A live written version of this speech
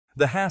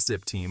The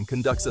HACCP team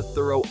conducts a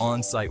thorough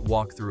on-site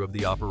walkthrough of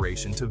the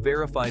operation to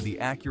verify the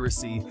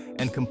accuracy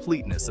and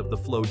completeness of the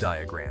flow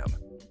diagram.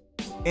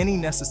 Any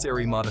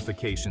necessary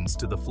modifications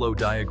to the flow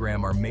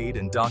diagram are made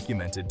and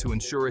documented to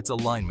ensure its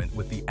alignment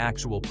with the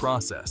actual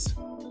process.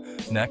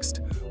 Next,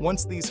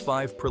 once these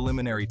 5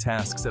 preliminary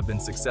tasks have been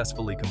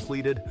successfully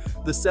completed,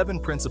 the 7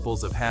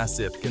 principles of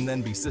HACCP can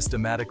then be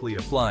systematically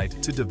applied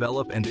to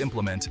develop and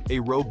implement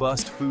a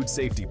robust food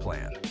safety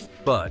plan.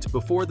 But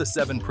before the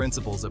 7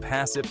 principles of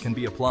HACCP can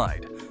be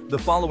applied, the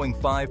following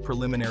 5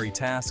 preliminary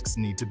tasks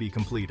need to be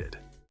completed.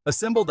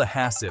 Assemble the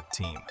HACCP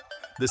team.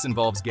 This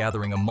involves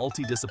gathering a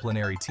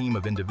multidisciplinary team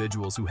of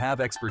individuals who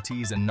have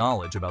expertise and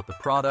knowledge about the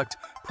product,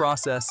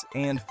 process,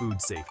 and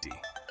food safety.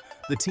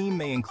 The team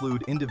may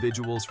include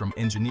individuals from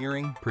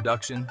engineering,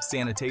 production,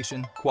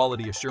 sanitation,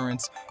 quality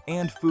assurance,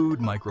 and food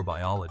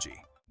microbiology.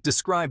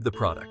 Describe the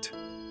product.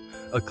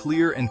 A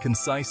clear and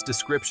concise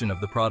description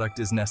of the product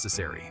is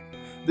necessary.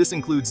 This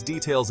includes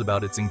details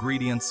about its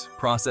ingredients,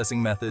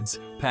 processing methods,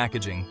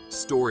 packaging,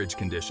 storage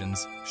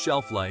conditions,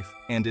 shelf life,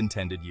 and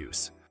intended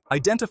use.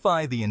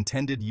 Identify the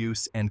intended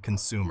use and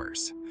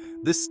consumers.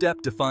 This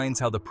step defines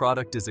how the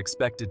product is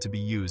expected to be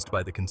used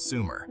by the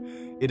consumer.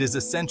 It is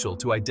essential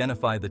to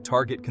identify the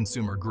target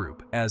consumer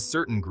group, as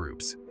certain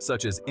groups,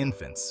 such as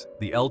infants,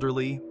 the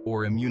elderly,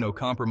 or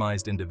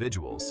immunocompromised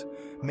individuals,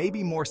 may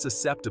be more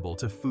susceptible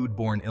to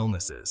foodborne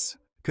illnesses.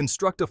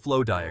 Construct a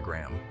flow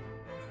diagram.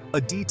 A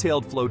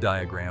detailed flow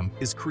diagram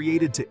is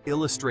created to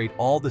illustrate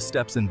all the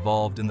steps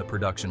involved in the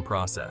production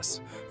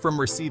process, from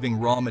receiving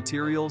raw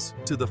materials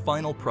to the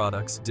final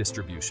product's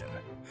distribution.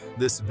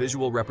 This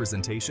visual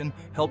representation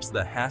helps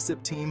the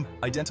HACCP team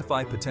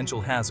identify potential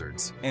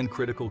hazards and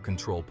critical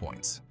control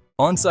points.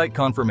 On-site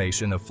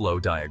confirmation of flow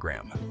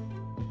diagram.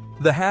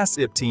 The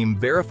HACCP team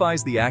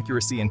verifies the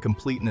accuracy and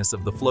completeness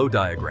of the flow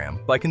diagram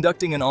by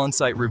conducting an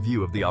on-site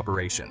review of the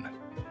operation.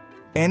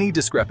 Any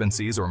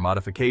discrepancies or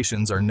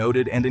modifications are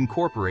noted and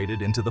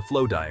incorporated into the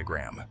flow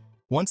diagram.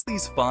 Once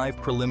these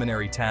 5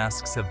 preliminary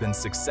tasks have been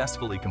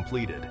successfully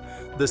completed,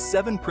 the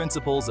 7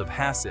 principles of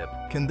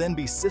HACCP can then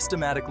be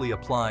systematically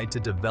applied to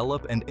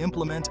develop and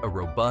implement a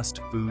robust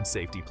food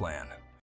safety plan.